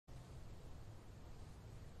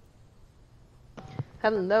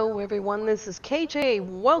Hello, everyone. This is KJ.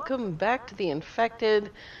 Welcome back to The Infected.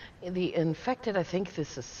 I think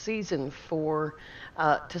this is season 4.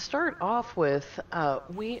 To start off with,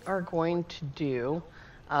 we are going to do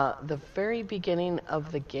the very beginning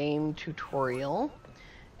of the game tutorial.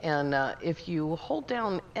 And if you hold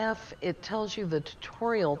down F, it tells you the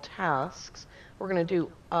tutorial tasks. We're going to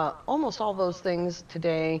do almost all those things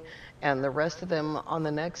today and the rest of them on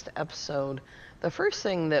the next episode. The first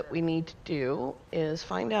thing that we need to do is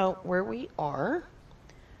find out where we are.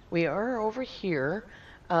 We are over here.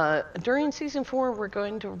 During season 4, we're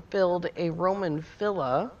going to build a Roman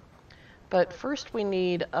villa, but first we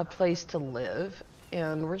need a place to live,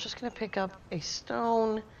 and we're just going to pick up a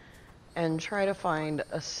stone and try to find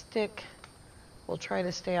a stick. We'll try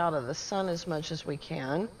to stay out of the sun as much as we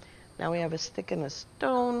can. Now we have a stick and a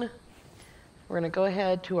stone. We're going to go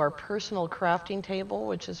ahead to our personal crafting table,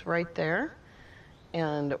 which is right there.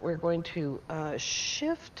 And we're going to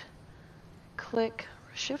shift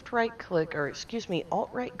right click, or excuse me,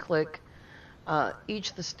 alt right click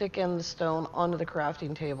each the stick and the stone onto the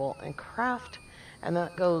crafting table and craft. And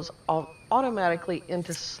that goes automatically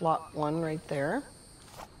into slot 1 right there,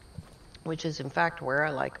 which is in fact where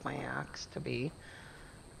I like my axe to be.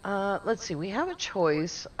 Let's see, we have a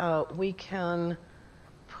choice. We can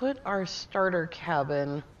put our starter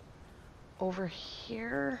cabin over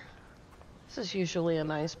here. This is usually a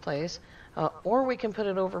nice place. Or we can put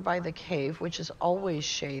it over by the cave, which is always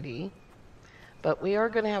shady. But we are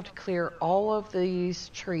going to have to clear all of these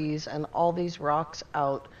trees and all these rocks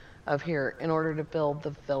out of here in order to build the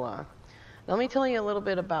villa. Now, let me tell you a little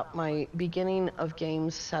bit about my beginning of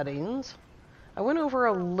game settings. I went over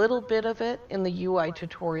a little bit of it in the UI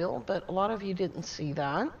tutorial, but a lot of you didn't see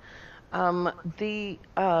that. The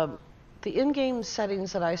in-game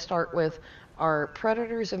settings that I start with are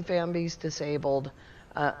predators and zombies disabled,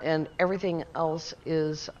 and everything else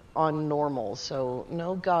is on normal. So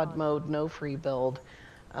no god mode, no free build.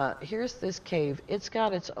 Here's this cave. It's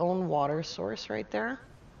got its own water source right there.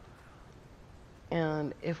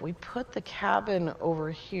 And if we put the cabin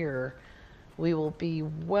over here, we will be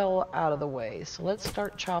well out of the way. So let's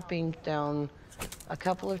start chopping down a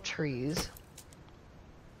couple of trees.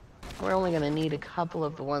 We're only going to need a couple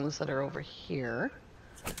of the ones that are over here.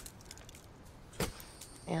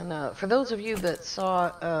 And for those of you that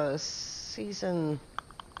saw season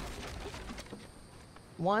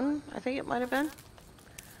 1, I think it might have been,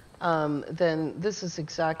 then this is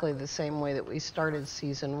exactly the same way that we started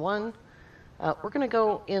season 1. We're going to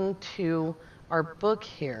go into our book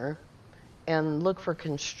here and look for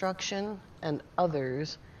construction and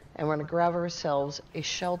others, and we're going to grab ourselves a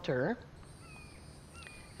shelter.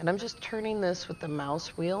 And I'm just turning this with the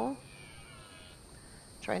mouse wheel,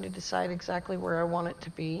 trying to decide exactly where I want it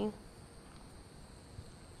to be.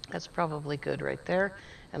 That's probably good right there.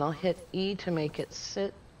 And I'll hit E to make it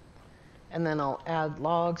sit, and then I'll add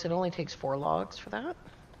logs. It only takes 4 logs for that.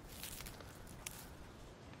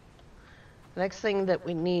 The next thing that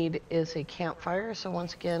we need is a campfire. So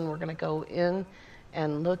once again, we're going to go in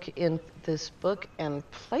and look in this book and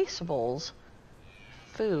placeables,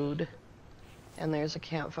 food, and there's a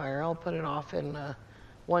campfire. I'll put it off in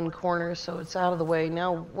one corner so it's out of the way.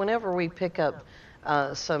 Now, whenever we pick up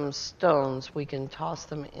some stones, we can toss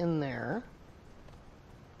them in there.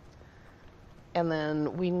 And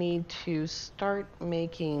then we need to start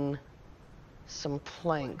making some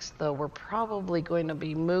planks, though we're probably going to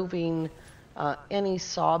be moving any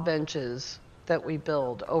saw benches that we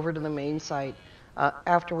build over to the main site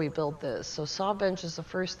after we build this. So saw bench is the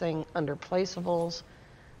first thing under placeables,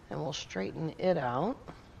 and we'll straighten it out.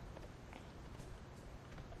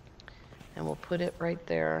 And we'll put it right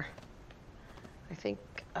there. I think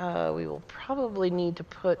we will probably need to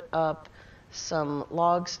put up some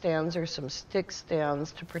log stands or some stick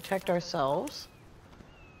stands to protect ourselves,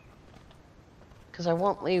 because I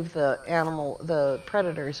won't leave the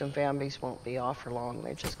predators and zombies won't be off for long.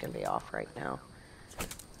 They're just going to be off right now.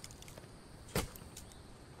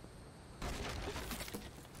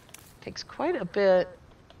 Takes quite a bit,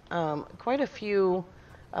 quite a few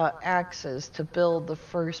axes to build the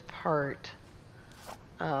first part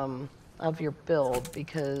of your build,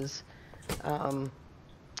 because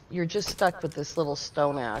you're just stuck with this little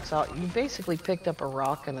stone axe. You basically picked up a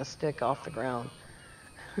rock and a stick off the ground.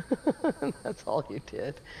 That's all you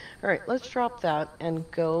did. All right, let's drop that and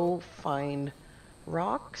go find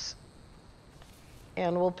rocks.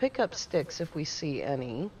 And we'll pick up sticks if we see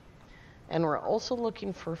any. And we're also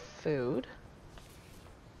looking for food.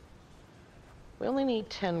 We only need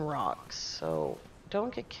 10 rocks, so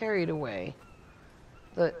don't get carried away.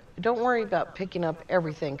 Don't worry about picking up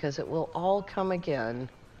everything, because it will all come again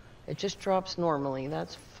It just drops normally.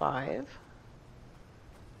 That's 5.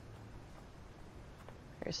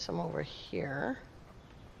 There's some over here.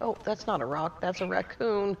 Oh, that's not a rock. That's a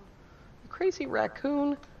raccoon. A crazy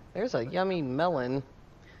raccoon. There's a yummy melon.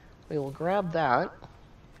 We will grab that.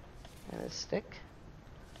 And a stick.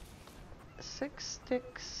 6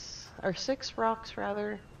 sticks, or 6 rocks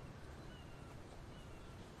rather.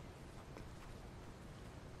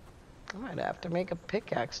 I might have to make a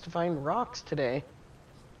pickaxe to find rocks today.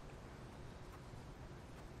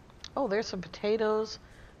 Oh, there's some potatoes.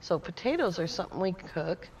 So potatoes are something we can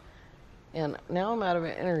cook. And now I'm out of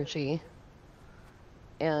energy.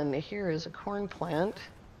 And here is a corn plant.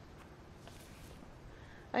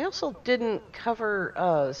 I also didn't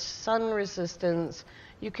cover sun resistance.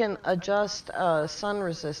 You can adjust sun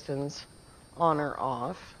resistance on or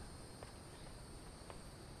off.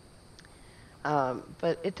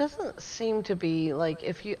 But it doesn't seem to be like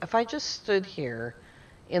if I just stood here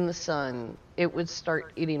in the sun, it would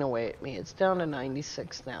start eating away at me. It's down to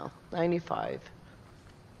 96 now, 95.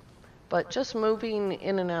 But just moving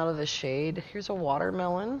in and out of the shade. Here's a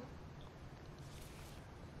watermelon.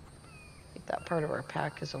 I think that part of our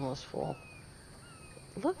pack is almost full.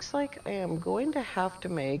 Looks like I am going to have to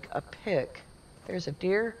make a pick. There's a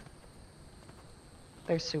deer.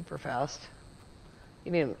 They're super fast.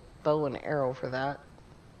 You need a bow and arrow for that.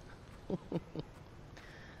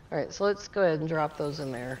 Alright, so let's go ahead and drop those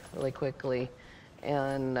in there really quickly.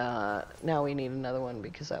 And now we need another one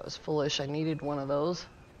because that was foolish. I needed one of those.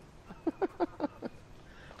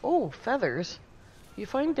 Oh, feathers. You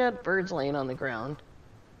find dead birds laying on the ground.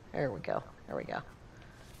 There we go. There we go.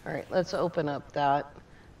 Alright, let's open up that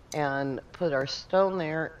and put our stone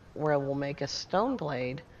there where we'll make a stone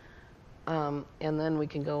blade. And then we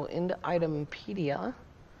can go into Itempedia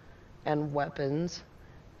and weapons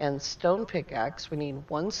and stone pickaxe. We need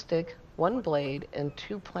 1 stick, 1 blade, and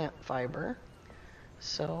 2 plant fiber.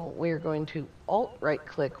 So we are going to alt right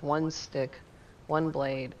click 1 stick, 1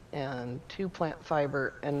 blade, and 2 plant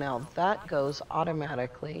fiber, and now that goes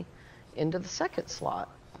automatically into the second slot.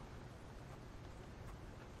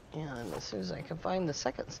 And as soon as I can find the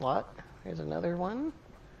second slot, here's another one.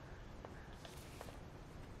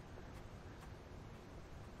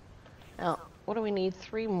 Now, what do we need?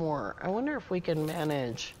 3 more. I wonder if we can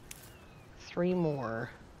manage 3 more.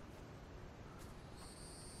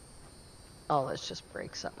 Oh, let's just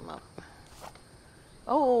break something up.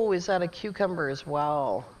 Oh, is that a cucumber as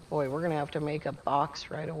well? Boy, we're going to have to make a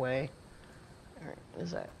box right away. All right,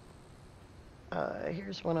 is that?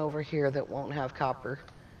 Here's one over here that won't have copper,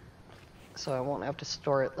 so I won't have to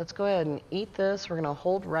store it. Let's go ahead and eat this. We're going to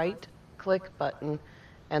hold right click button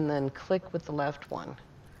and then click with the left one.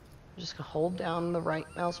 Just hold down the right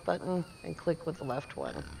mouse button and click with the left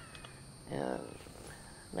one. And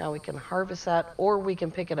now we can harvest that, or we can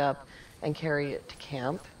pick it up and carry it to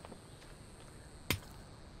camp.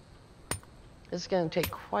 It's going to take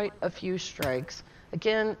quite a few strikes.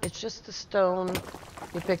 Again, it's just a stone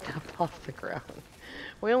you picked up off the ground.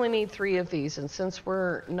 We only need 3 of these, and since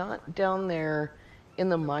we're not down there in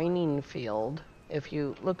the mining field, if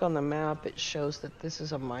you look on the map, it shows that this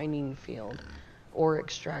is a mining field or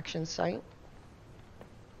extraction site.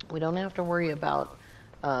 We don't have to worry about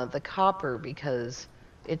the copper because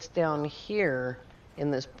it's down here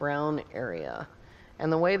in this brown area.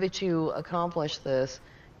 And the way that you accomplish this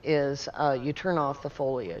is you turn off the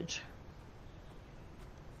foliage.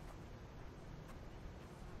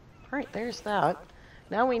 All right, there's that.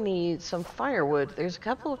 Now we need some firewood. There's a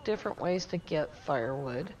couple of different ways to get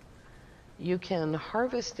firewood. You can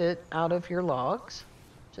harvest it out of your logs,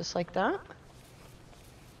 just like that.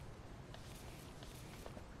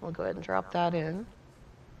 We'll go ahead and drop that in.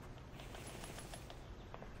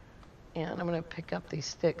 And I'm going to pick up these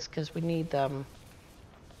sticks because we need them.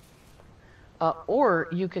 Or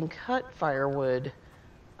you can cut firewood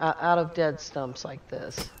out of dead stumps like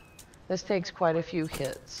this. This takes quite a few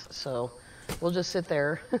hits, so we'll just sit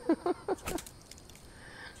there.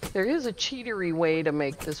 There is a cheatery way to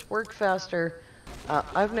make this work faster.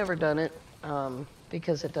 I've never done it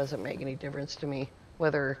because it doesn't make any difference to me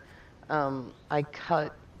whether I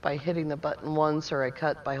cut by hitting the button once or I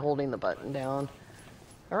cut by holding the button down.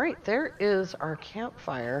 All right, there is our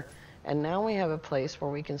campfire, and now we have a place where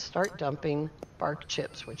we can start dumping bark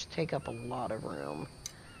chips, which take up a lot of room.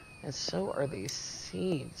 And so are these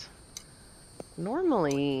seeds.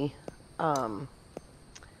 Normally,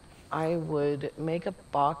 I would make a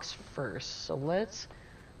box first. So let's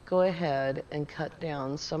go ahead and cut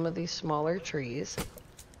down some of these smaller trees.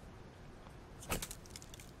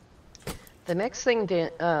 The next thing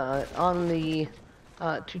on the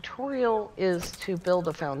tutorial is to build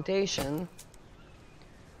a foundation.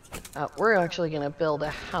 We're actually going to build a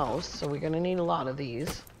house, so we're going to need a lot of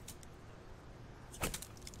these.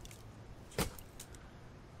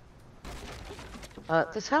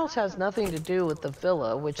 This house has nothing to do with the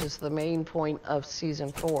villa, which is the main point of Season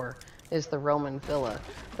 4, is the Roman villa.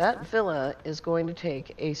 That villa is going to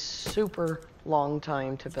take a super long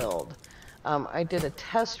time to build. I did a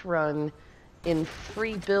test run in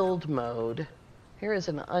free build mode. Here is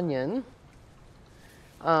an onion.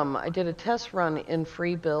 I did a test run in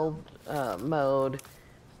free build mode,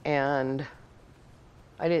 and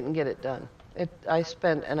I didn't get it done. I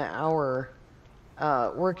spent an hour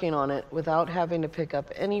working on it without having to pick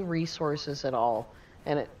up any resources at all,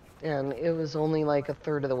 and it was only like a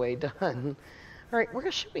third of the way done. All right,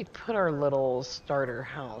 where should we put our little starter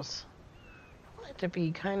house? I want it to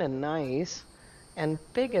be kind of nice and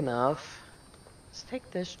big enough. Let's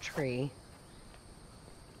take this tree.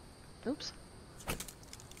 Oops.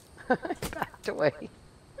 I backed away.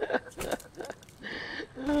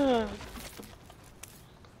 And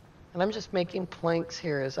I'm just making planks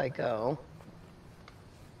here as I go.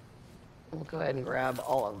 We'll go ahead and grab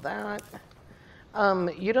all of that.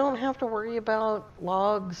 You don't have to worry about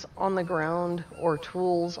logs on the ground or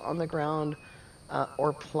tools on the ground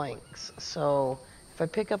or planks. So if I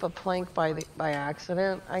pick up a plank by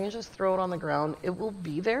accident, I can just throw it on the ground. It will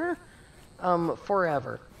be there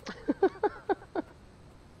forever.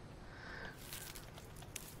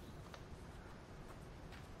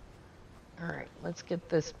 All right, let's get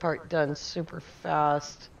this part done super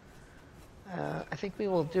fast. I think we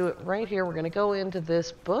will do it right here. We're going to go into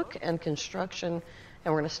this book and construction,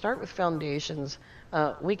 and we're going to start with foundations.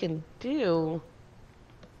 We can do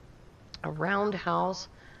a round house,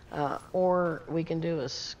 or we can do a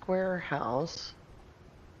square house.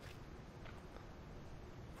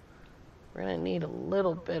 We're going to need a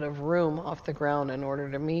little bit of room off the ground in order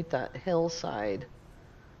to meet that hillside.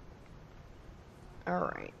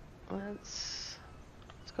 All right, let's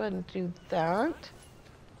go ahead and do that.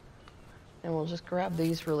 And we'll just grab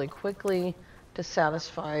these really quickly to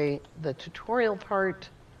satisfy the tutorial part.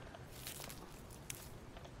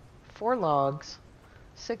 4 logs,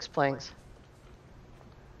 6 planks.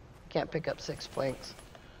 Can't pick up 6 planks.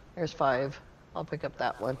 There's 5. I'll pick up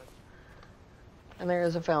that one. And there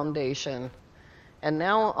is a foundation. And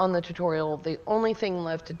now on the tutorial, the only thing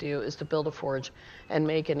left to do is to build a forge and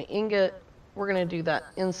make an ingot. We're going to do that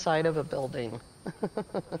inside of a building.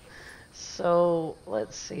 So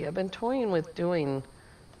let's see. I've been toying with doing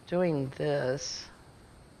this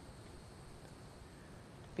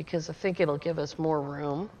because I think it'll give us more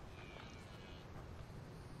room.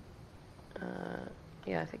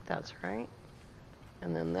 Yeah, I think that's right.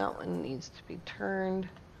 And then that one needs to be turned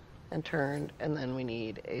and turned, and then we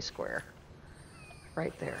need a square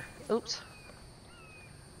right there. Oops.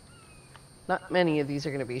 Not many of these are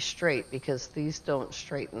going to be straight because these don't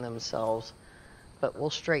straighten themselves. But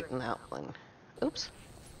we'll straighten that one. Oops.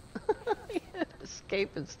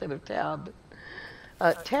 Escape instead of tab.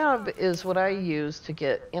 Tab is what I use to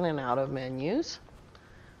get in and out of menus.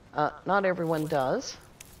 Not everyone does.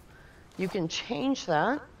 You can change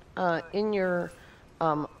that in your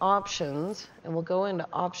options, and we'll go into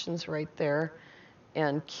options right there,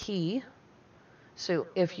 and key. So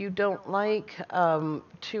if you don't like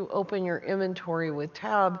to open your inventory with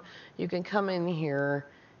tab, you can come in here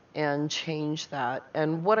and change that.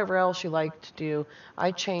 And whatever else you like to do,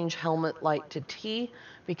 I change helmet light to T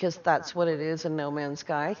because that's what it is in No Man's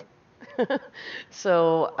Sky.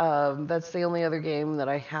 So that's the only other game that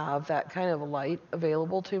I have that kind of a light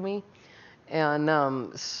available to me. And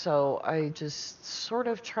so I just sort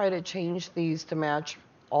of try to change these to match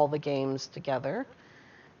all the games together.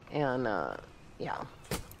 And yeah,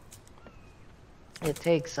 it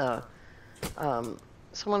takes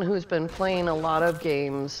someone who's been playing a lot of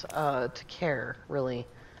games to care, really,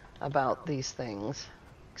 about these things.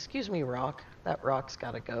 Excuse me, rock. That rock's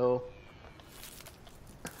got to go.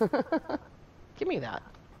 Give me that.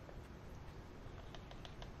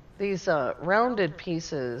 These rounded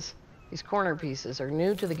pieces, these corner pieces, are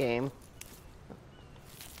new to the game.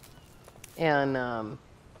 And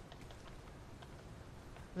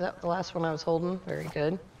that the last one I was holding? Very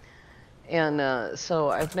good. And so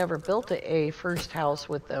I've never built a first house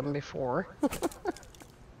with them before.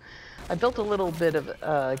 I built a little bit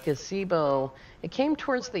of gazebo. It came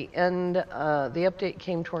towards the end, the update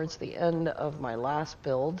came towards the end of my last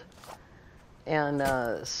build.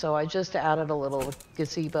 And so I just added a little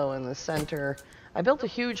gazebo in the center. I built a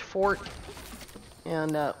huge fort,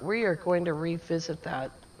 and we are going to revisit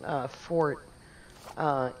that fort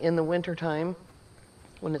in the wintertime,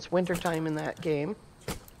 when it's wintertime in that game.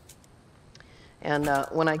 And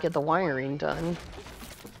when I get the wiring done.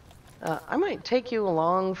 I might take you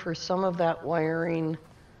along for some of that wiring.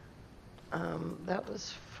 That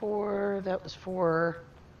was for, that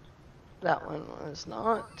one was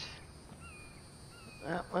not.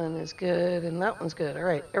 That one is good, and that one's good. All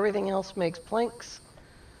right, everything else makes planks.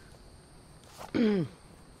 So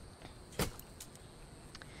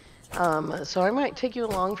I might take you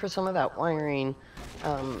along for some of that wiring.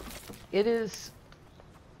 It is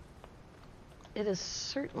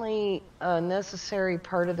certainly a necessary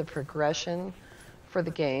part of the progression for the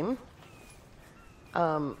game,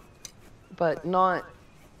 but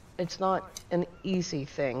it's not an easy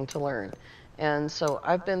thing to learn. And so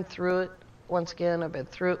I've been through it. Once again, I've been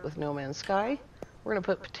through it with No Man's Sky. We're going to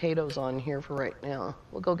put potatoes on here for right now.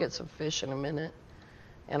 We'll go get some fish in a minute.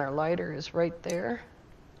 And our lighter is right there.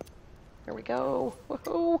 There we go.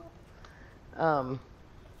 Woohoo!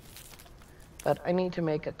 But I need to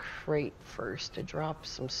make a crate first to drop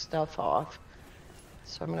some stuff off.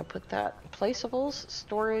 So I'm going to put that placeables,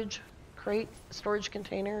 storage, crate, storage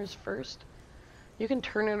containers first. You can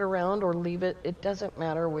turn it around or leave it. It doesn't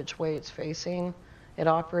matter which way it's facing. It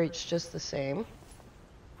operates just the same.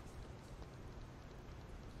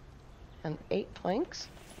 And 8 planks.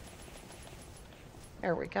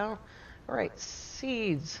 There we go. All right,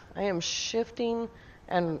 seeds. I am shifting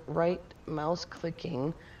and right mouse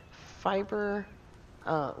clicking. Fiber,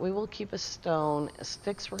 we will keep a stone.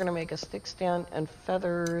 Sticks, we're going to make a stick stand, and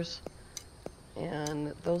feathers.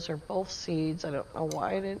 And those are both seeds. I don't know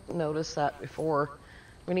why I didn't notice that before.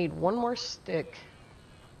 We need one more stick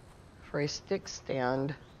for a stick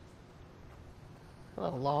stand. A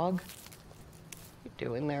little log. What are you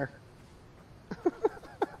doing there?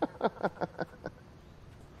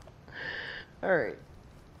 All right.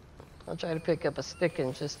 I'll try to pick up a stick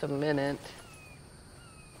in just a minute.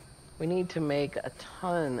 We need to make a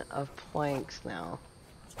ton of planks now.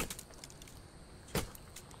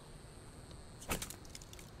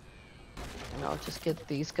 And I'll just get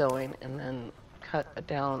these going and then cut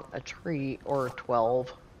down a tree or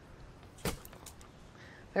 12.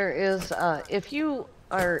 There is, if you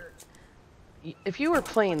are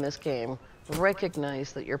playing this game,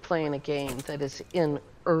 recognize that you're playing a game that is in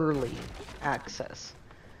early access.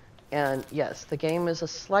 And yes, the game is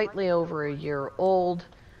slightly over a year old.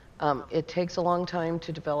 It takes a long time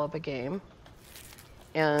to develop a game.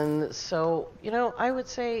 And so, I would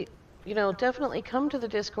say, definitely come to the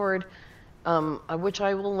Discord, which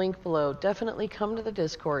I will link below. Definitely come to the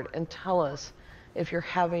Discord and tell us if you're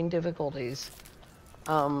having difficulties.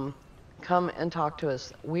 Come and talk to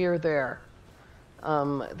us. We are there.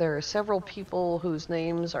 There are several people whose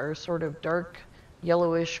names are sort of dark,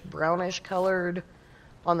 yellowish, brownish colored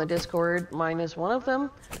on the Discord. Mine is one of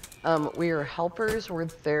them. We are helpers. We're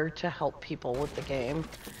there to help people with the game.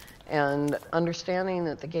 And understanding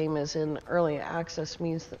that the game is in early access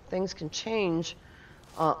means that things can change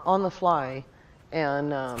on the fly.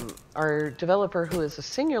 And our developer, who is a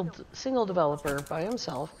single developer by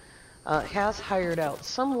himself, has hired out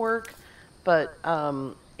some work, but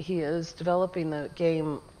he is developing the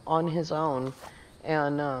game on his own.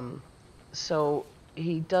 And so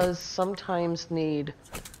he does sometimes need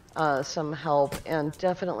some help, and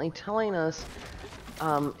definitely telling us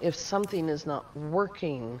if something is not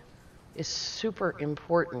working is super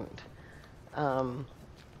important.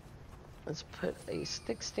 Let's put a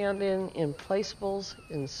stick stand in placeables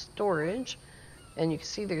in storage. And you can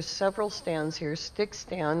see there's several stands here: stick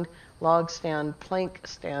stand, log stand, plank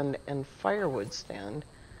stand, and firewood stand.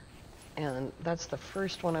 And that's the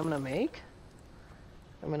first one I'm going to make.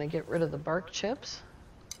 I'm going to get rid of the bark chips.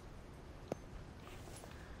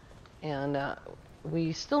 And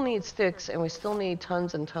we still need sticks, and we still need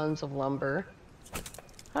tons and tons of lumber.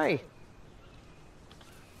 Hi.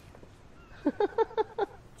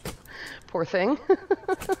 Poor thing.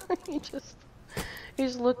 He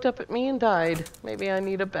just looked up at me and died. Maybe I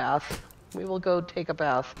need a bath. We will go take a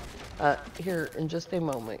bath here in just a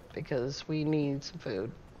moment because we need some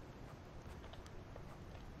food.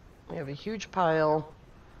 We have a huge pile.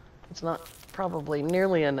 It's not probably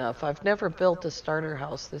nearly enough. I've never built a starter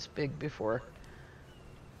house this big before.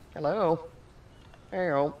 Hello. There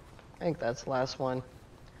you go. I think that's the last one.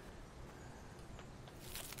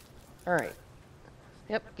 All right.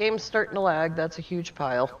 Yep, game's starting to lag. That's a huge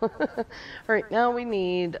pile. All right, now we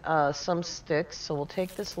need some sticks. So we'll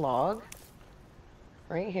take this log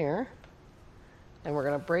right here, and we're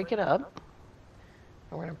going to break it up.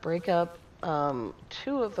 And we're going to break up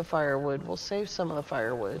 2 of the firewood. We'll save some of the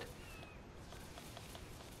firewood.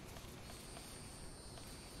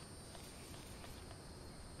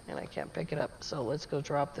 And I can't pick it up, so let's go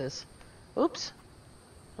drop this. Oops.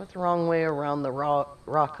 Went the wrong way around the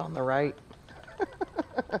rock on the right.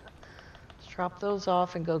 drop those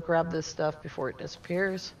off and go grab this stuff before it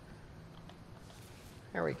disappears.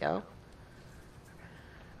 There we go.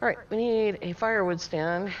 All right, we need a firewood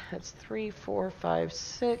stand. That's 3, 4, 5,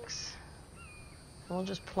 6. We'll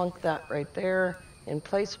just plunk that right there in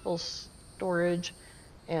placeable storage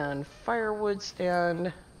and firewood stand.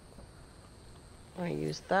 I'm going to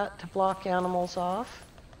use that to block animals off.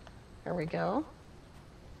 There we go.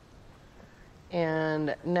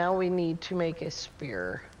 And now we need to make a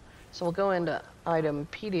spear. So we'll go into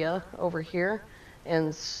Itempedia over here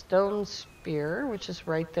and stone spear, which is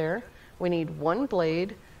right there. We need 1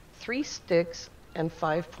 blade, 3 sticks, and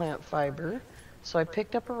 5 plant fiber. So I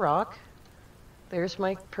picked up a rock. There's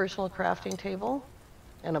my personal crafting table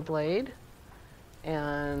and a blade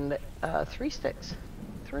and 3 sticks.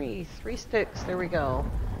 Three sticks, there we go.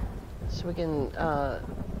 So we can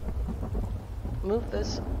move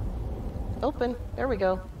this open. There we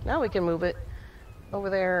go. Now we can move it over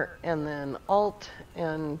there, and then Alt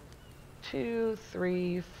and 2,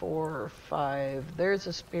 3, 4, 5. There's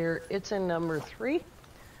a spear. It's in number 3.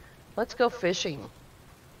 Let's go fishing.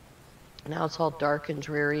 Now it's all dark and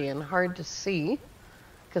dreary and hard to see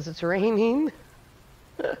because it's raining.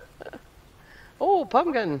 Oh,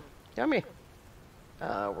 pumpkin. Yummy.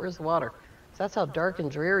 Where's the water? That's how dark and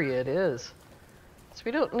dreary it is. So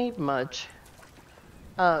we don't need much.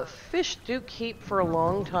 Fish do keep for a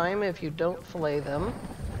long time if you don't fillet them.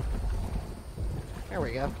 There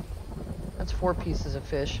we go. That's 4 pieces of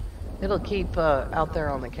fish. It'll keep out there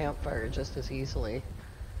on the campfire just as easily.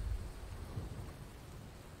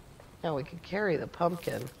 Now we can carry the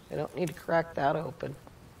pumpkin. I don't need to crack that open.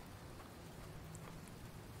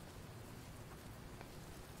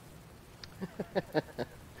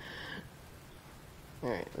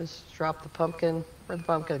 Alright, let's drop the pumpkin. Where'd the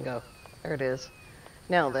pumpkin go? There it is.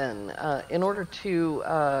 Now then, in order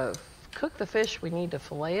to cook the fish, we need to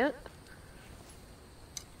fillet it.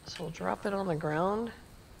 So we'll drop it on the ground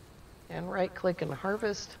and right-click and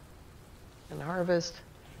harvest,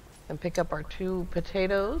 and pick up our 2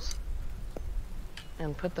 potatoes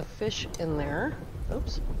and put the fish in there.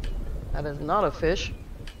 Oops, that is not a fish.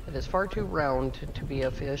 It is far too round to be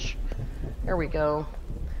a fish. There we go.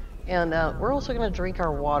 And we're also going to drink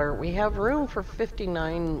our water. We have room for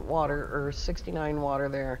 59 water, or 69 water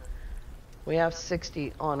there. We have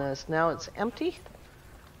 60 on us. Now it's empty.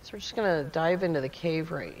 So we're just going to dive into the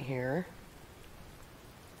cave right here.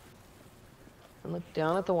 And look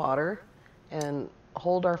down at the water. And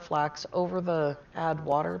hold our flax over the add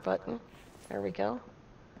water button. There we go.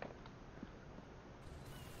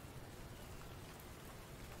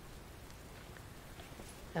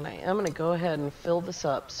 And I am going to go ahead and fill this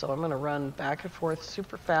up, so I'm going to run back and forth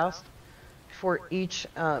super fast before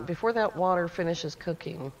that water finishes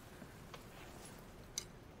cooking.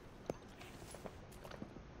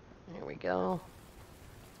 There we go.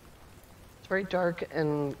 It's very dark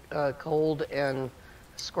and cold and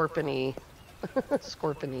scorpiony.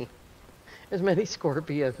 Scorpiony. There's many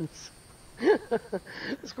scorpions.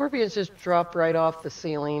 Scorpions just drop right off the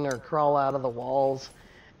ceiling or crawl out of the walls,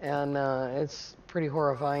 and it's pretty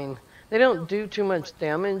horrifying. They don't do too much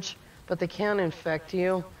damage, but they can infect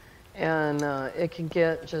you, and it can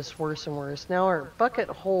get just worse and worse. Now our bucket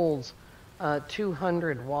holds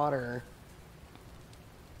 200 water,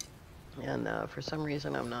 and for some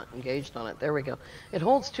reason I'm not engaged on it. There we go. It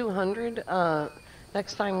holds 200.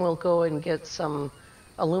 Next time we'll go and get some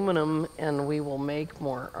aluminum and we will make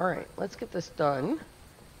more. All right, let's get this done.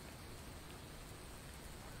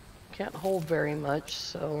 Can't hold very much,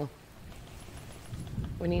 so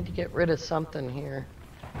we need to get rid of something here.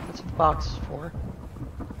 That's what the box is for.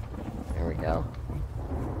 There we go.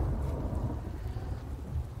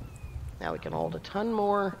 Now we can hold a ton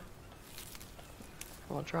more.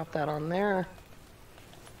 We'll drop that on there.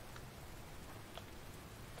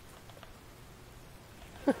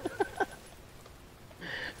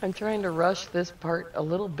 I'm trying to rush this part a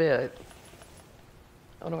little bit.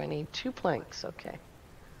 What do I need? 2 planks, okay.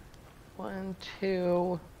 1,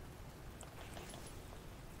 2.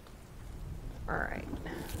 All right.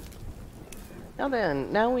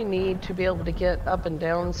 Now we need to be able to get up and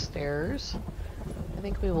down stairs. I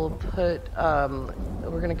think we will put,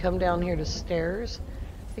 we're gonna come down here to stairs.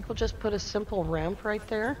 I think we'll just put a simple ramp right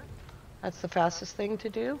there. That's the fastest thing to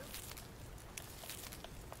do.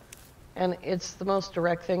 And it's the most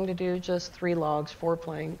direct thing to do, just 3 logs, 4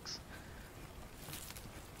 planks.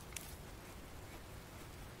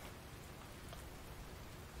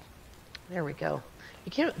 There we go.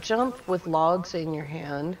 You can't jump with logs in your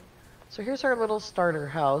hand. So here's our little starter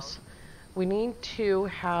house. We need to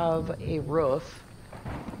have a roof.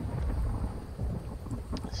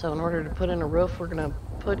 So in order to put in a roof, we're gonna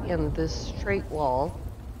put in this straight wall.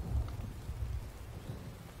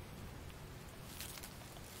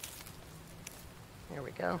 There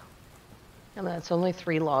we go. And that's only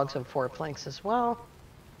 3 logs and 4 planks as well.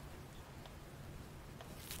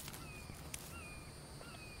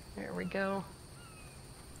 There we go.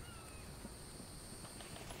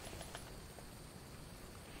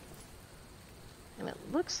 And it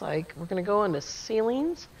looks like we're going to go into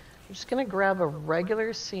ceilings. I'm just going to grab a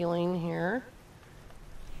regular ceiling here.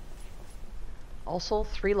 Also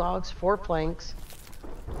 3 logs, 4 planks.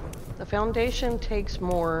 The foundation takes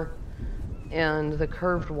more and the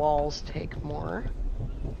curved walls take more.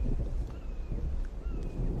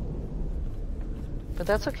 But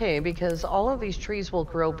that's okay because all of these trees will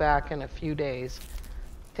grow back in a few days.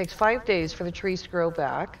 It takes 5 days for the trees to grow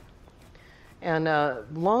back. And a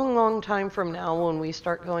long, long time from now when we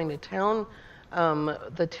start going to town,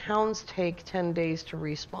 the towns take 10 days to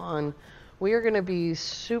respawn. We are going to be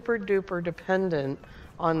super duper dependent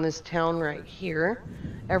on this town right here.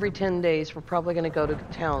 Every 10 days we're probably going to go to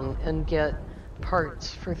town and get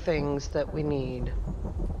parts for things that we need.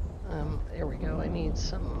 There we go. I need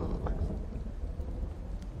some...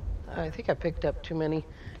 I think I picked up too many.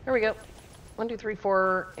 There we go. 1, 2, 3,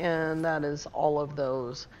 4, and that is all of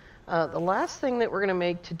those. The last thing that we're going to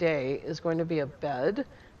make today is going to be a bed,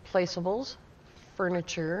 placeables,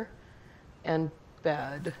 furniture, and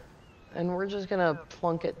bed. And we're just going to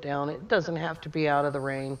plunk it down. It doesn't have to be out of the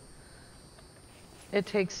rain. It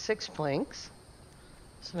takes 6 planks.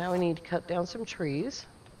 So now we need to cut down some trees.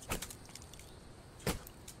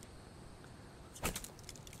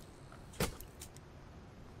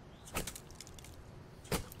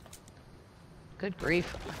 Good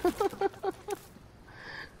grief.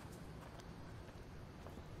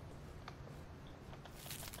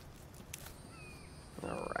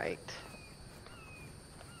 All right.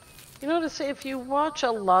 You notice if you watch a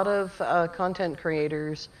lot of content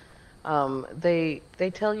creators, they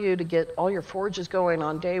tell you to get all your forges going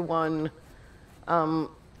on day 1.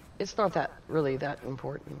 It's not really that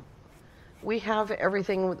important. We have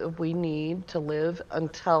everything that we need to live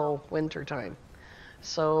until wintertime.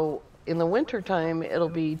 So in the wintertime, it'll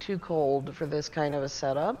be too cold for this kind of a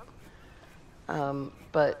setup.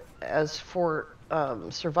 But as for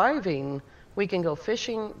surviving, we can go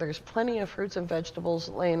fishing. There's plenty of fruits and vegetables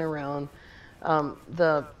laying around.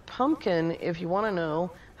 The pumpkin, if you want to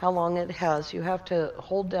know how long it has, you have to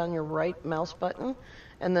hold down your right mouse button,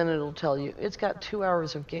 and then it'll tell you. It's got 2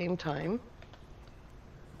 hours of game time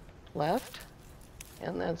left,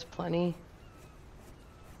 and that's plenty.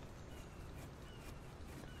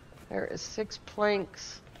 There is 6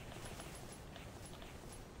 planks.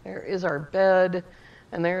 There is our bed,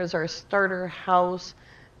 and there is our starter house.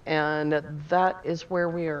 And that is where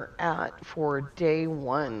we are at for day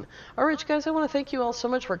 1. All right, you guys, I want to thank you all so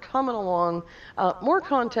much for coming along. More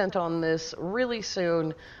content on this really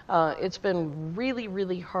soon. It's been really,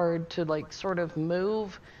 really hard to sort of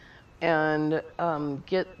move and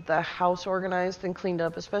get the house organized and cleaned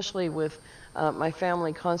up, especially with my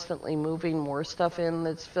family constantly moving more stuff in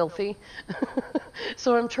that's filthy.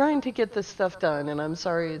 So I'm trying to get this stuff done, and I'm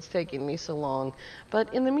sorry it's taking me so long.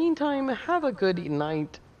 But in the meantime, have a good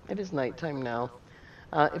night. It is nighttime now.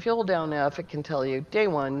 If you hold down F, it can tell you day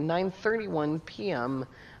 1, 9:31 p.m.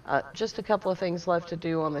 Just a couple of things left to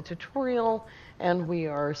do on the tutorial, and we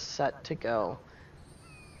are set to go.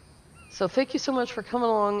 So thank you so much for coming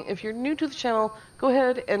along. If you're new to the channel, go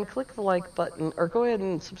ahead and click the like button, or go ahead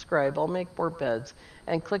and subscribe. I'll make more beds,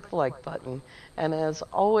 and click the like button. And as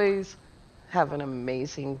always, have an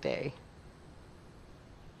amazing day.